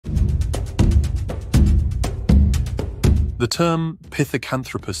The term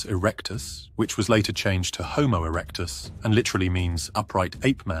Pithecanthropus erectus, which was later changed to Homo erectus and literally means upright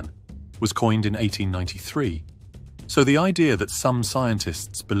ape man, was coined in 1893. So the idea that some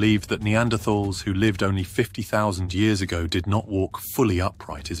scientists believed that Neanderthals who lived only 50,000 years ago did not walk fully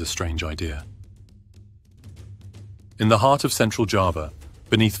upright is a strange idea. In the heart of central Java,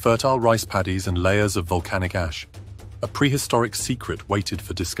 beneath fertile rice paddies and layers of volcanic ash, a prehistoric secret waited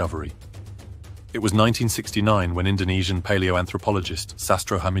for discovery. It was 1969 when Indonesian paleoanthropologist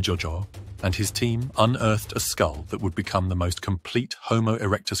Sastrohamidjojo and his team unearthed a skull that would become the most complete Homo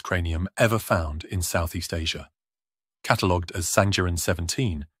erectus cranium ever found in Southeast Asia. Catalogued as Sangiran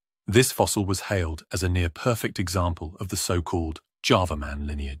 17, this fossil was hailed as a near-perfect example of the so-called Java man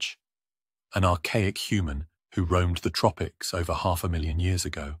lineage, an archaic human who roamed the tropics over 500,000 years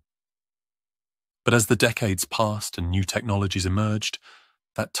ago. But as the decades passed and new technologies emerged,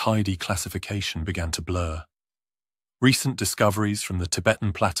 that tidy classification began to blur. Recent discoveries from the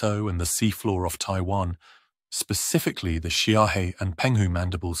Tibetan Plateau and the seafloor off Taiwan, specifically the Xiahe and Penghu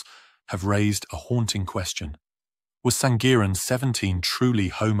mandibles, have raised a haunting question. Was Sangiran 17 truly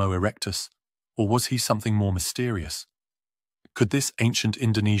Homo erectus, or was he something more mysterious? Could this ancient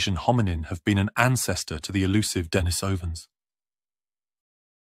Indonesian hominin have been an ancestor to the elusive Denisovans?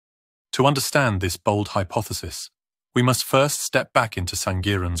 To understand this bold hypothesis, we must first step back into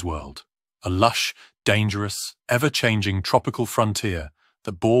Sangiran's world, a lush, dangerous, ever-changing tropical frontier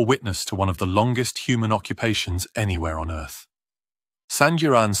that bore witness to one of the longest human occupations anywhere on Earth.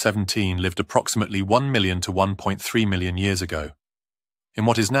 Sangiran 17 lived approximately 1 million to 1.3 million years ago, in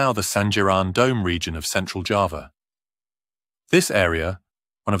what is now the Sangiran Dome region of central Java. This area,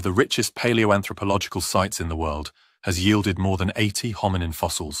 one of the richest paleoanthropological sites in the world, has yielded more than 80 hominin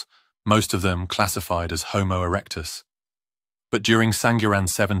fossils, most of them classified as Homo erectus. But during Sangiran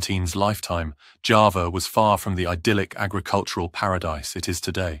 17's lifetime, Java was far from the idyllic agricultural paradise it is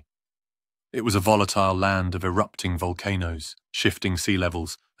today. It was a volatile land of erupting volcanoes, shifting sea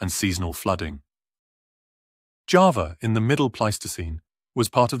levels, and seasonal flooding. Java, in the Middle Pleistocene, was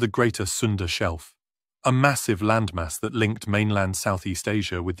part of the Greater Sunda Shelf, a massive landmass that linked mainland Southeast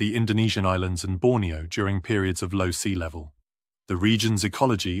Asia with the Indonesian islands and Borneo during periods of low sea level. The region's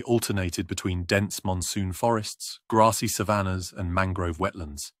ecology alternated between dense monsoon forests, grassy savannas, and mangrove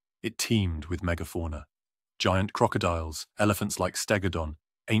wetlands. It teemed with megafauna. Giant crocodiles, elephants like stegodon,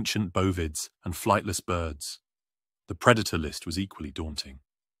 ancient bovids, and flightless birds. The predator list was equally daunting.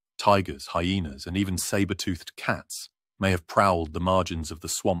 Tigers, hyenas, and even saber-toothed cats may have prowled the margins of the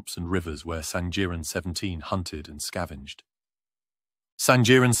swamps and rivers where Sangiran 17 hunted and scavenged.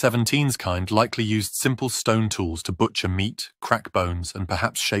 Sangiran 17's kind likely used simple stone tools to butcher meat, crack bones, and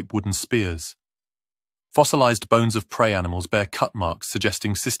perhaps shape wooden spears. Fossilized bones of prey animals bear cut marks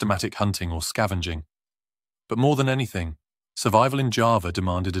suggesting systematic hunting or scavenging. But more than anything, survival in Java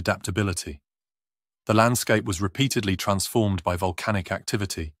demanded adaptability. The landscape was repeatedly transformed by volcanic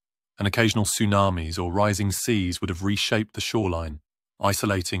activity, and occasional tsunamis or rising seas would have reshaped the shoreline,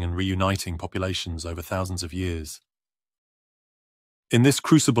 isolating and reuniting populations over thousands of years. In this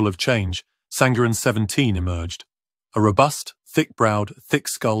crucible of change, Sangiran 17 emerged, a robust, thick-browed,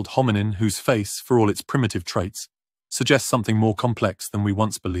 thick-skulled hominin whose face, for all its primitive traits, suggests something more complex than we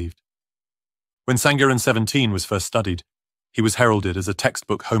once believed. When Sangiran 17 was first studied, he was heralded as a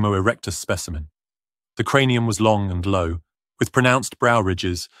textbook Homo erectus specimen. The cranium was long and low, with pronounced brow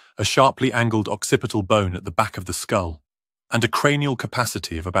ridges, a sharply angled occipital bone at the back of the skull, and a cranial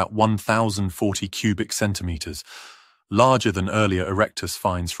capacity of about 1,040 cubic centimeters, larger than earlier erectus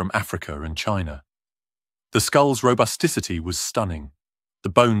finds from Africa and China. The skull's robusticity was stunning. The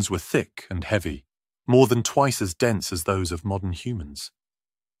bones were thick and heavy, more than twice as dense as those of modern humans.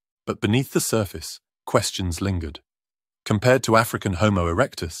 But beneath the surface, questions lingered. Compared to African Homo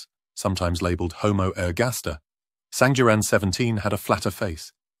erectus, sometimes labeled Homo ergaster, Sangiran 17 had a flatter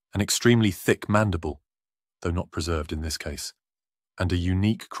face, an extremely thick mandible, though not preserved in this case, and a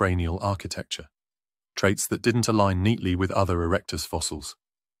unique cranial architecture, traits that didn't align neatly with other erectus fossils.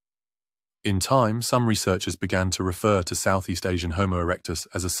 In time, some researchers began to refer to Southeast Asian Homo erectus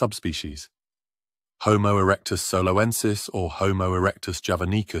as a subspecies. Homo erectus soloensis or Homo erectus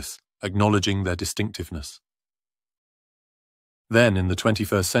javanicus, acknowledging their distinctiveness. Then, in the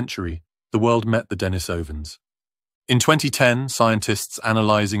 21st century, the world met the Denisovans. In 2010, scientists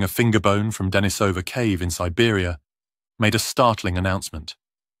analyzing a finger bone from Denisova Cave in Siberia made a startling announcement.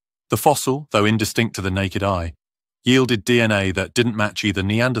 The fossil, though indistinct to the naked eye, yielded DNA that didn't match either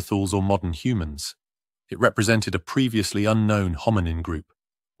Neanderthals or modern humans. It represented a previously unknown hominin group,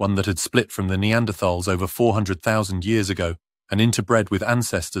 one that had split from the Neanderthals over 400,000 years ago and interbred with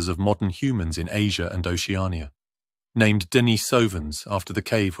ancestors of modern humans in Asia and Oceania. named Denisovans after the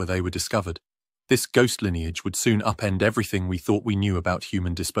cave where they were discovered. This ghost lineage would soon upend everything we thought we knew about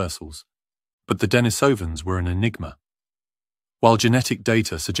human dispersals. But the Denisovans were an enigma. While genetic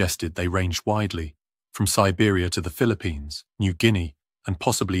data suggested they ranged widely, from Siberia to the Philippines, New Guinea, and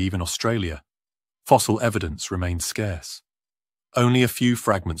possibly even Australia, fossil evidence remained scarce. Only a few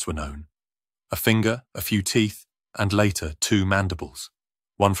fragments were known: a finger, a few teeth, and later 2 mandibles,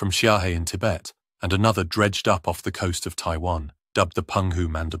 one from Xiahe in Tibet and another dredged up off the coast of Taiwan, dubbed the Penghu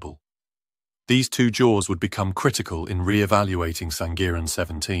mandible. These 2 jaws would become critical in re-evaluating Sangiran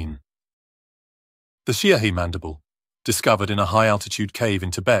 17. The Xiahe mandible, discovered in a high-altitude cave in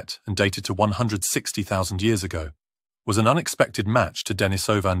Tibet and dated to 160,000 years ago, was an unexpected match to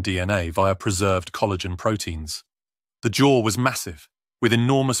Denisovan DNA via preserved collagen proteins. The jaw was massive, with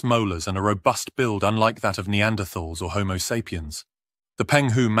enormous molars and a robust build unlike that of Neanderthals or Homo sapiens. The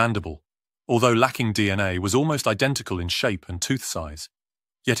Penghu mandible, although lacking DNA, was almost identical in shape and tooth size,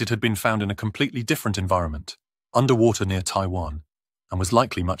 yet it had been found in a completely different environment, underwater near Taiwan, and was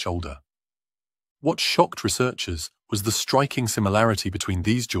likely much older. What shocked researchers was the striking similarity between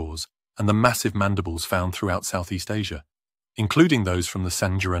these jaws and the massive mandibles found throughout Southeast Asia, including those from the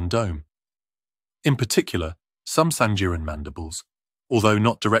Sangiran dome. In particular, some Sangiran mandibles, although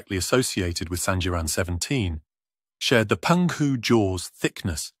not directly associated with Sangiran 17, shared the Penghu jaw's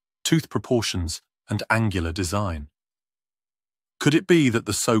thickness, tooth proportions, and angular design. Could it be that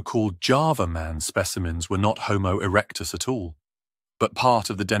the so-called Java man specimens were not Homo erectus at all, but part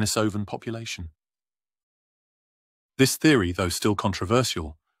of the Denisovan population? This theory, though still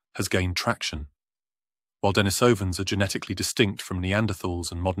controversial, has gained traction. While Denisovans are genetically distinct from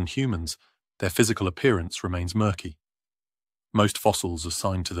Neanderthals and modern humans, their physical appearance remains murky. Most fossils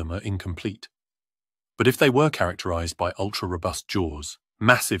assigned to them are incomplete. But if they were characterized by ultra-robust jaws,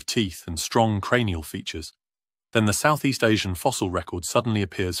 massive teeth, and strong cranial features, then the Southeast Asian fossil record suddenly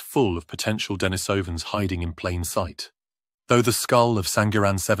appears full of potential Denisovans hiding in plain sight. Though the skull of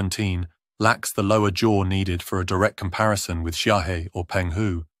Sangiran 17 lacks the lower jaw needed for a direct comparison with Xiahe or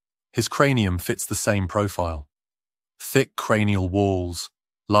Penghu, his cranium fits the same profile. Thick cranial walls,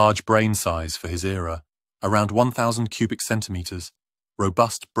 large brain size for his era, around 1,000 cubic centimeters,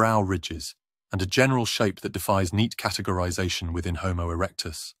 robust brow ridges, and a general shape that defies neat categorization within Homo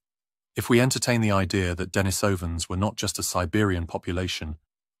erectus. If we entertain the idea that Denisovans were not just a Siberian population,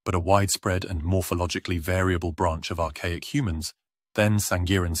 but a widespread and morphologically variable branch of archaic humans, then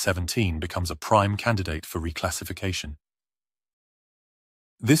Sangiran 17 becomes a prime candidate for reclassification.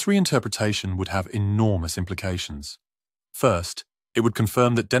 This reinterpretation would have enormous implications. First, it would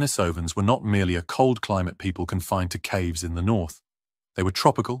confirm that Denisovans were not merely a cold climate people confined to caves in the north. They were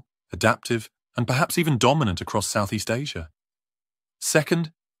tropical, adaptive, and perhaps even dominant across Southeast Asia.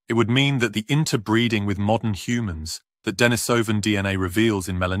 Second, it would mean that the interbreeding with modern humans that Denisovan DNA reveals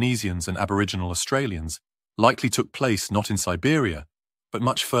in Melanesians and Aboriginal Australians likely took place not in Siberia, but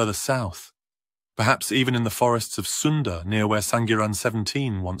much further south, perhaps even in the forests of Sunda near where Sangiran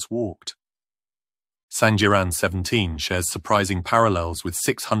 17 once walked. Sangiran 17 shares surprising parallels with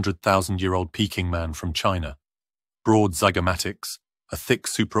 600,000-year-old Peking man from China. Broad zygomatics, a thick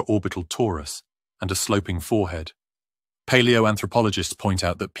supraorbital torus, and a sloping forehead. Paleoanthropologists point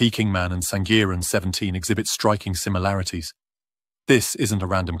out that Peking man and Sangiran 17 exhibit striking similarities. This isn't a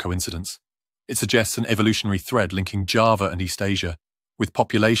random coincidence. It suggests an evolutionary thread linking Java and East Asia, with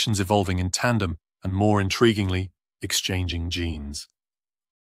populations evolving in tandem and, more intriguingly, exchanging genes.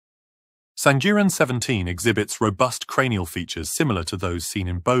 Sangiran 17 exhibits robust cranial features similar to those seen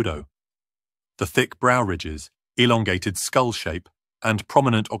in Bodo. The thick brow ridges, elongated skull shape, and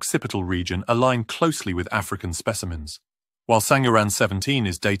prominent occipital region align closely with African specimens. While Sangiran 17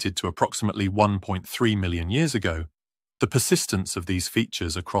 is dated to approximately 1.3 million years ago, the persistence of these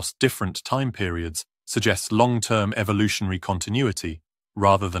features across different time periods suggests long-term evolutionary continuity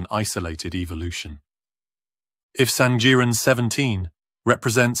rather than isolated evolution. If Sangiran 17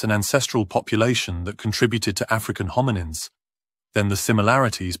 represents an ancestral population that contributed to African hominins, then the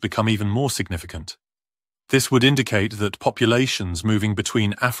similarities become even more significant. This would indicate that populations moving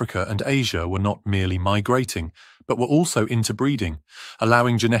between Africa and Asia were not merely migrating, but were also interbreeding,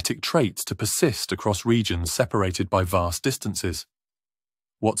 allowing genetic traits to persist across regions separated by vast distances.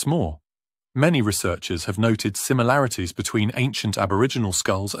 What's more, many researchers have noted similarities between ancient Aboriginal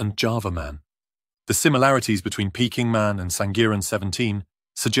skulls and Java man. The similarities between Peking man and Sangiran 17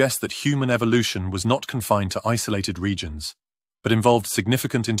 suggest that human evolution was not confined to isolated regions, but involved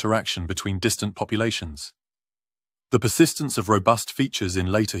significant interaction between distant populations. The persistence of robust features in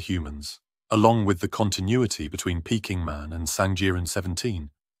later humans, along with the continuity between Peking man and Sangiran 17,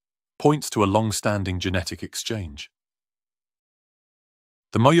 points to a long-standing genetic exchange.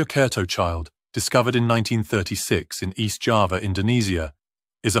 The Mojokerto child, discovered in 1936 in East Java, Indonesia,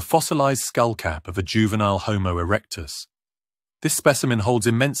 is a fossilized skullcap of a juvenile Homo erectus. This specimen holds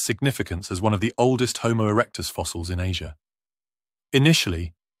immense significance as one of the oldest Homo erectus fossils in Asia.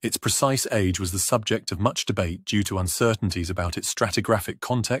 Initially, its precise age was the subject of much debate due to uncertainties about its stratigraphic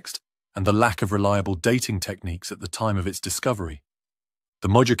context and the lack of reliable dating techniques at the time of its discovery. The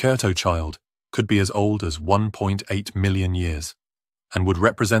Mojokerto child could be as old as 1.8 million years and would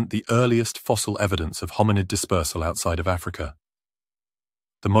represent the earliest fossil evidence of hominid dispersal outside of Africa.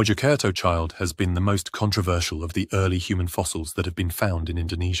 The Mojokerto child has been the most controversial of the early human fossils that have been found in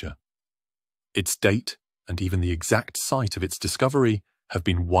Indonesia. Its date and even the exact site of its discovery have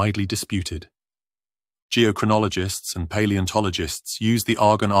been widely disputed. Geochronologists and paleontologists use the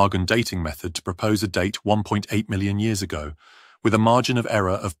argon-argon dating method to propose a date 1.8 million years ago, with a margin of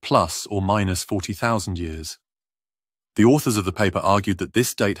error of plus or minus 40,000 years. The authors of the paper argued that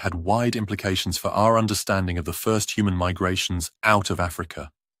this date had wide implications for our understanding of the first human migrations out of Africa.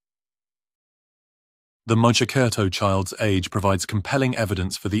 The Mojokerto child's age provides compelling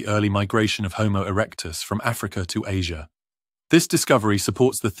evidence for the early migration of Homo erectus from Africa to Asia. This discovery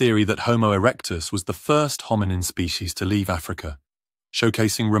supports the theory that Homo erectus was the first hominin species to leave Africa,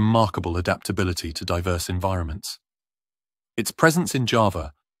 showcasing remarkable adaptability to diverse environments. Its presence in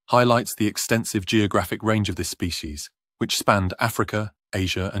Java highlights the extensive geographic range of this species, which spanned Africa,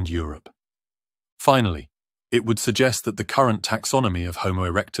 Asia, and Europe. Finally, it would suggest that the current taxonomy of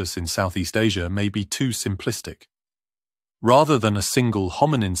Homo erectus in Southeast Asia may be too simplistic. Rather than a single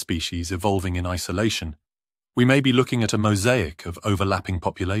hominin species evolving in isolation, we may be looking at a mosaic of overlapping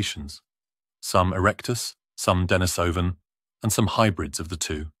populations, some erectus, some Denisovan, and some hybrids of the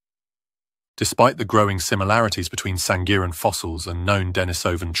two. Despite the growing similarities between Sangiran fossils and known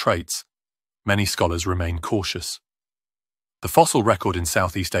Denisovan traits, many scholars remain cautious. The fossil record in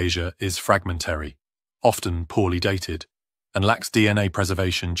Southeast Asia is fragmentary, often poorly dated, and lacks DNA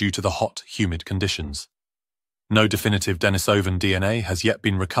preservation due to the hot, humid conditions. No definitive Denisovan DNA has yet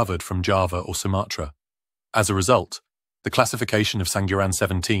been recovered from Java or Sumatra. As a result, the classification of Sangiran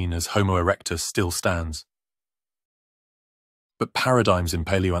 17 as Homo erectus still stands. But paradigms in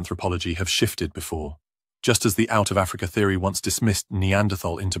paleoanthropology have shifted before. Just as the out-of-Africa theory once dismissed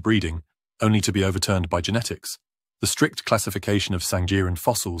Neanderthal interbreeding, only to be overturned by genetics, the strict classification of Sangiran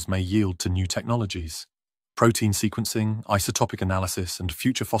fossils may yield to new technologies. Protein sequencing, isotopic analysis, and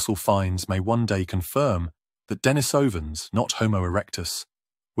future fossil finds may one day confirm that Denisovans, not Homo erectus,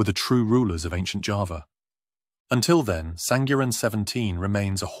 were the true rulers of ancient Java. Until then, Sangiran 17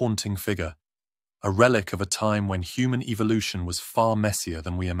 remains a haunting figure, a relic of a time when human evolution was far messier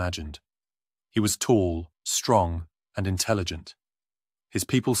than we imagined. He was tall, strong, and intelligent. His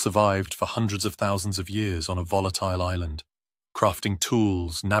people survived for hundreds of thousands of years on a volatile island, crafting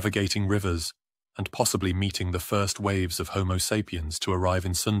tools, navigating rivers, and possibly meeting the first waves of Homo sapiens to arrive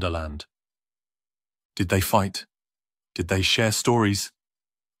in Sundaland. Did they fight? Did they share stories?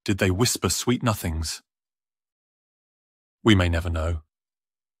 Did they whisper sweet nothings? We may never know.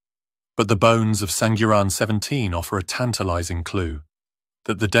 But the bones of Sangiran 17 offer a tantalizing clue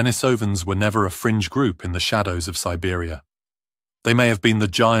that the Denisovans were never a fringe group in the shadows of Siberia. They may have been the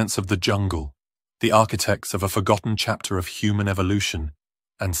giants of the jungle, the architects of a forgotten chapter of human evolution,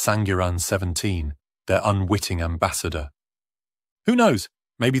 and Sangiran 17, their unwitting ambassador. Who knows,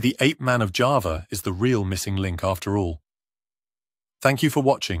 maybe the ape man of Java is the real missing link after all. Thank you for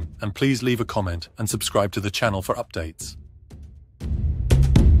watching, and please leave a comment and subscribe to the channel for updates.